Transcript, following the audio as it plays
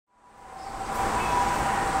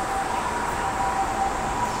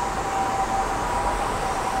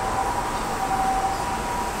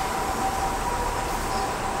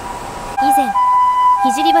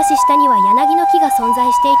聖橋下には柳の木が存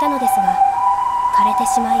在していたのですが、枯れて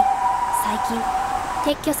しまい、最近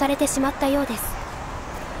撤去されてしまったようです。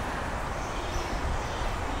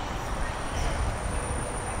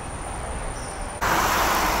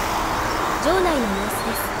場内の様子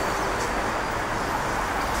です。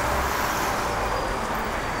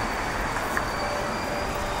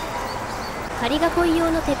仮囲い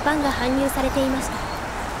用の鉄板が搬入されていました。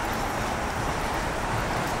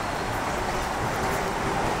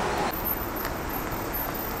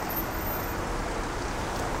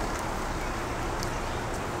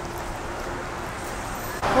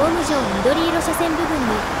ホーム上緑色車線部分に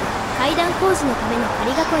階段工事のための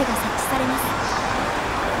仮囲いが設置されます。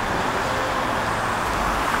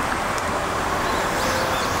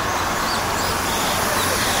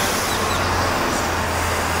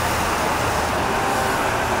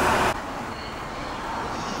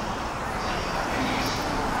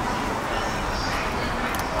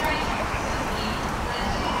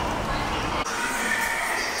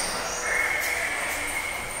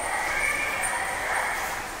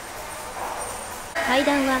階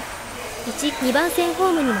段は1、2番線ホ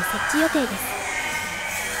ームにも設置予定です。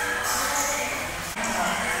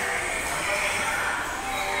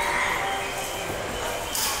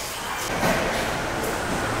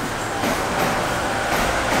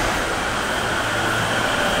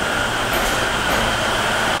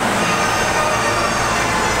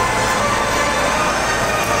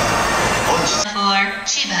F4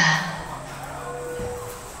 G+。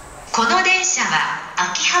この電車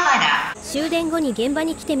は秋葉原。終電後に現場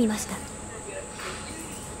に来てみました。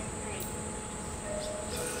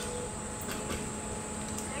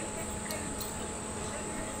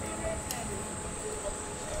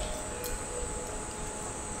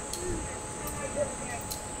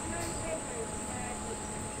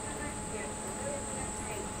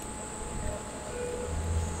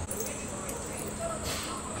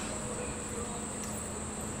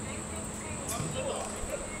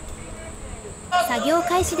作業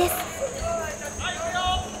開始です。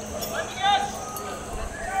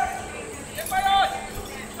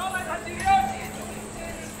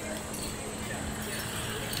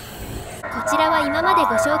こちらは今までご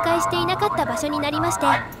紹介していなかった場所になりまして、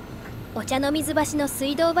お茶の水橋の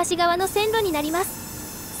水道橋側の線路になりま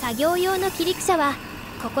す。作業用の切り口は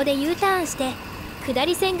ここで U ターンして下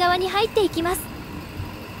り線側に入っていきます。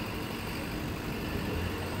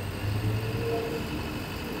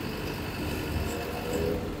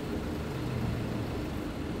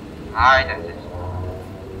はい、大丈夫です。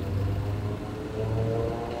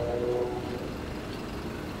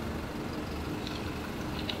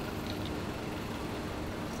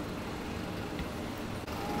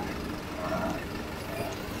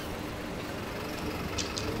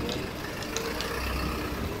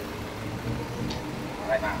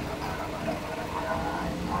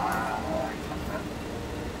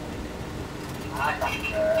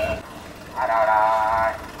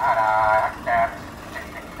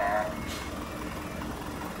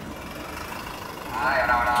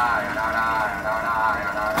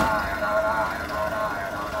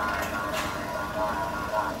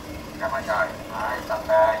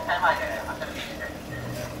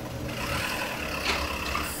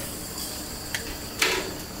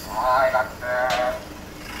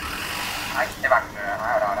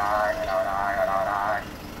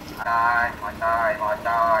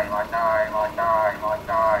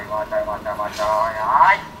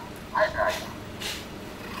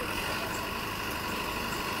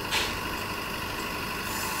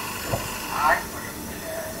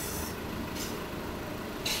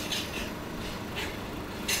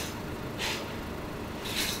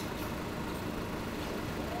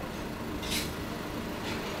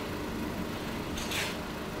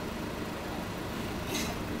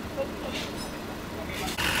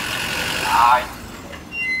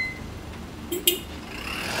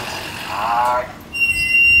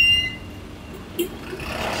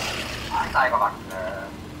最後バック。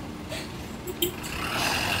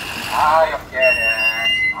はい、OK で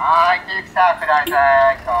す。はい、切り草下り線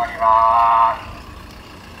通ります。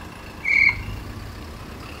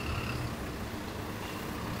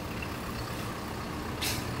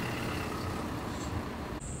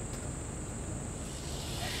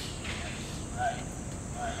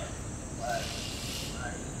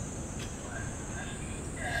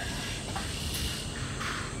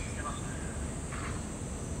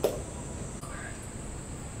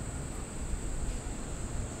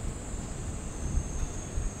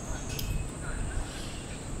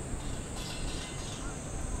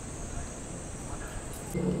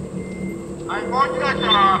はい、もう一度し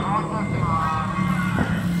ます。もう一度します。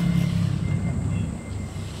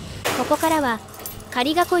こからは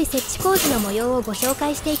仮囲い設置工事の模様をご紹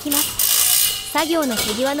介していきます。作業の手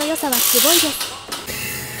際の良さはすごいです。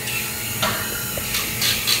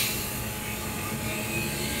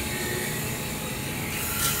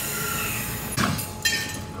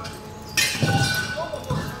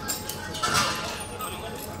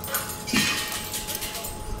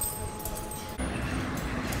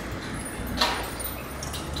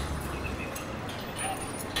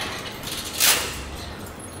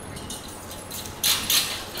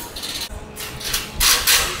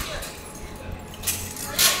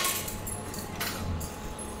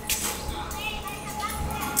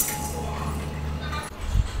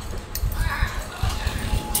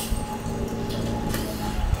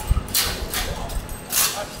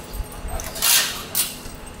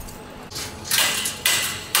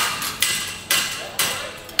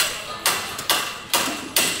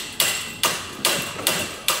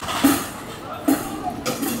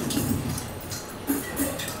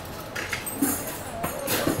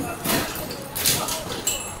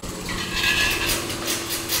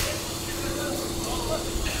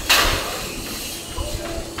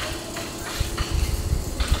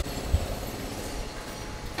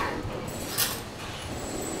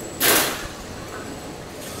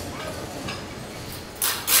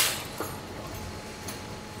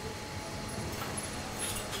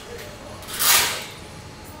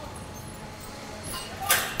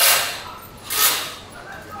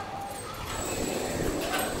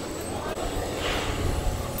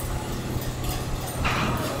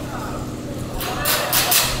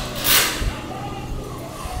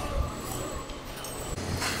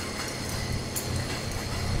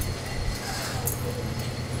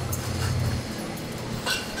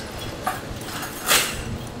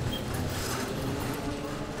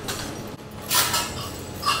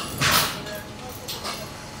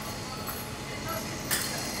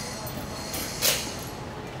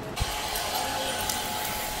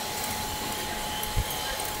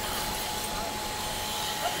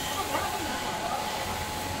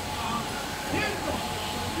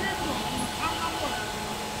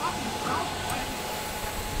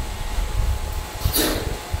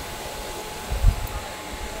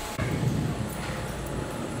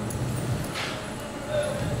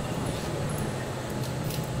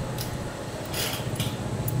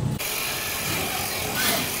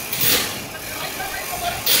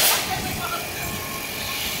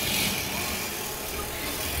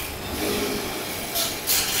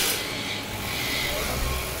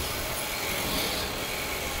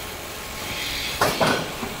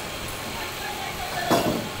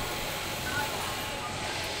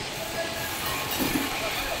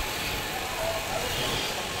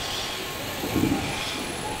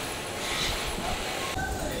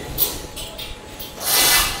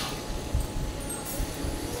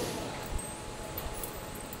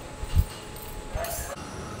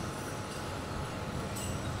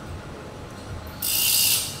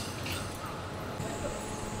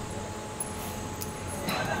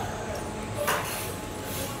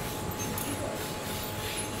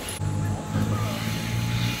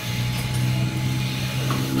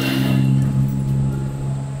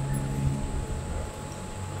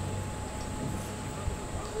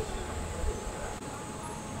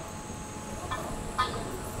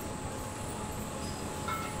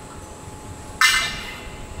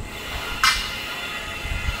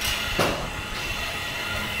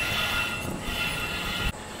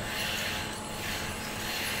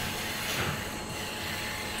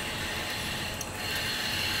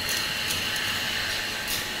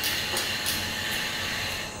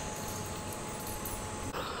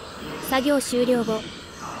作業終了後、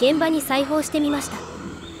現場に再訪してみました。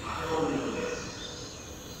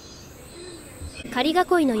仮囲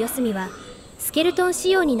いの四隅はスケルトン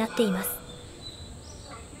仕様になっています。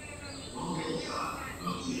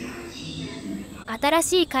新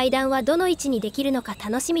しい階段はどの位置にできるのか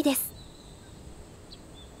楽しみです。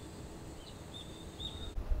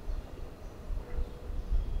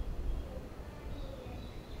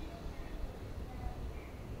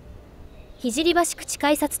聖橋口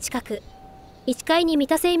改札近く、1階に三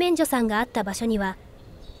田製麺所さんがあった場所には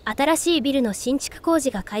新しいビルの新築工事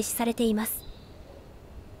が開始されています。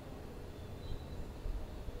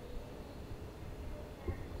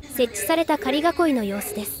設置された仮囲いの様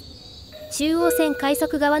子です。中央線快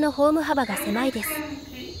速側のホーム幅が狭いです。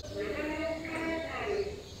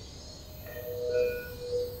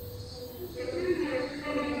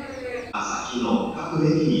先の各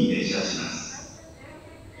駅に停車します。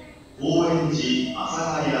高円寺、阿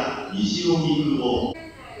佐ヶ谷、西荻窪。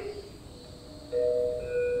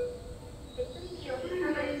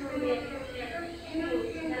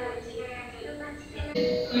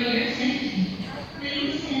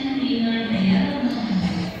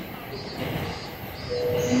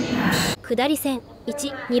下り線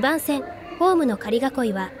1、2番線ホームの仮囲い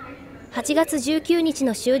は8月19日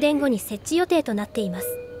の終電後に設置予定となっています。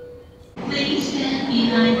今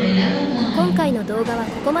回の動画は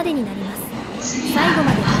ここまでになります。最後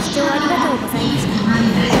までご視聴ありがとうございました。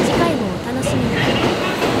次回もお楽しみ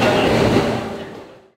に。